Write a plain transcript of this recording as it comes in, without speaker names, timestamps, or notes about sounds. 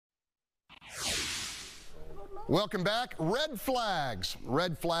Welcome back. Red flags.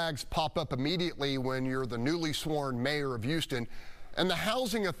 Red flags pop up immediately when you're the newly sworn mayor of Houston and the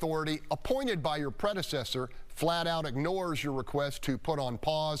housing authority appointed by your predecessor flat out ignores your request to put on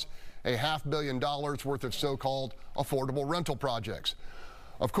pause a $500 million worth of so-called affordable rental projects.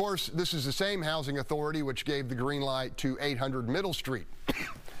 Of course, this is the same housing authority which gave the green light to 800 Middle Street,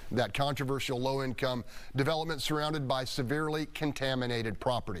 that controversial low-income development surrounded by severely contaminated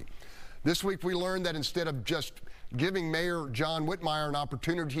property. This week we learned that instead of just giving Mayor John Whitmire an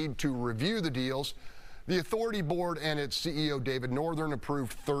opportunity to review the deals, the authority board and its CEO David Northern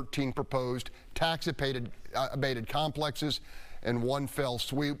approved 13 proposed tax-abated complexes in one fell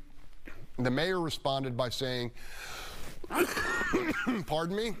sweep. The mayor responded by saying,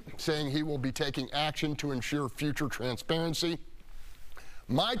 pardon me, saying he will be taking action to ensure future transparency.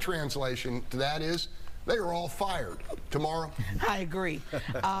 My translation to that is, they are all fired tomorrow. I agree.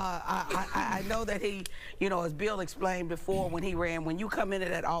 I know that he, as Bill explained before when he ran, when you come into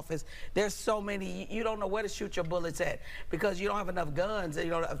that office, there's so many, you don't know where to shoot your bullets at because you don't have enough guns,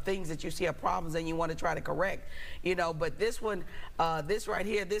 of things that you see are problems and you want to try to correct, But this one, this right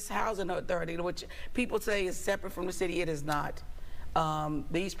here, this housing authority, which people say is separate from the city, it is not.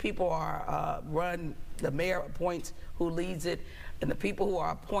 These people are the mayor appoints who leads it, and the people who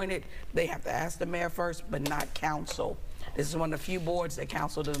are appointed, they have to ask the mayor first, but not council. This is one of the few boards that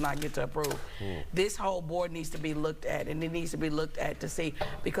council does not get to approve. This whole board needs to be looked at, and it needs to be looked at to see,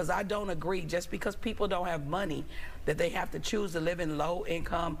 because I don't agree, just because people don't have money, that they have to choose to live in low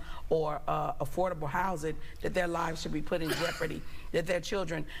income or affordable housing, that their lives should be put in jeopardy, that their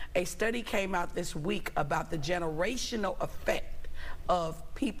children. A study came out this week about the generational effect of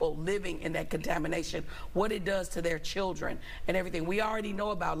people living in that contamination, what it does to their children and everything. We already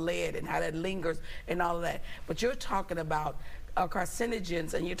know about lead and how that lingers and all of that, but you're talking about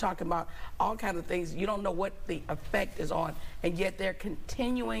carcinogens and you're talking about all kinds of things. You don't know what the effect is on, and yet they're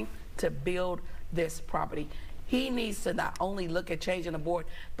continuing to build this property. He needs to not only look at changing the board,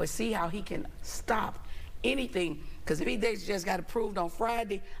 but see how he can stop anything, because if he just got approved on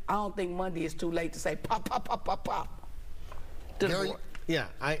Friday, I don't think Monday is too late to say pop, pop, pop, pop, pop. Yeah,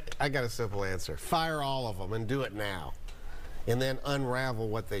 I got a simple answer. Fire all of them and do it now, and then unravel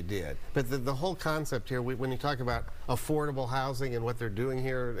what they did. But the whole concept here, when you talk about affordable housing and what they're doing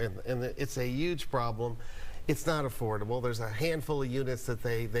here, and it's a huge problem. It's not affordable. There's a handful of units that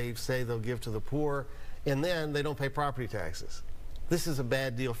they say they'll give to the poor, and then they don't pay property taxes. This is a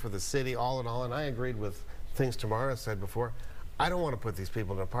bad deal for the city, all in all, and I agreed with things Tamara said before. I don't want to put these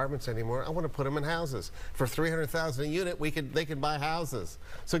people in apartments anymore. I want to put them in houses. For $300,000 a unit, they could buy houses.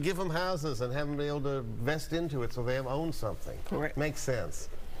 So give them houses and have them be able to invest into it so they own something. Correct. Makes sense.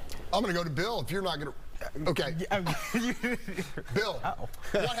 I'm going to go to Bill if you're not going to. Okay. Bill,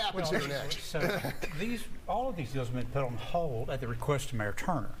 what happens here next? So all of these deals have been put on hold at the request of Mayor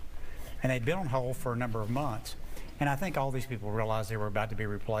Turner, and they've been on hold for a number of months. And I think all these people realized they were about to be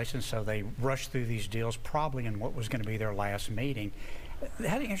replaced, and so they rushed through these deals probably in what was going to be their last meeting.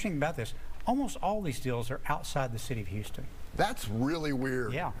 The interesting about this, almost all these deals are outside the city of Houston. That's really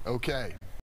weird. Yeah. Okay.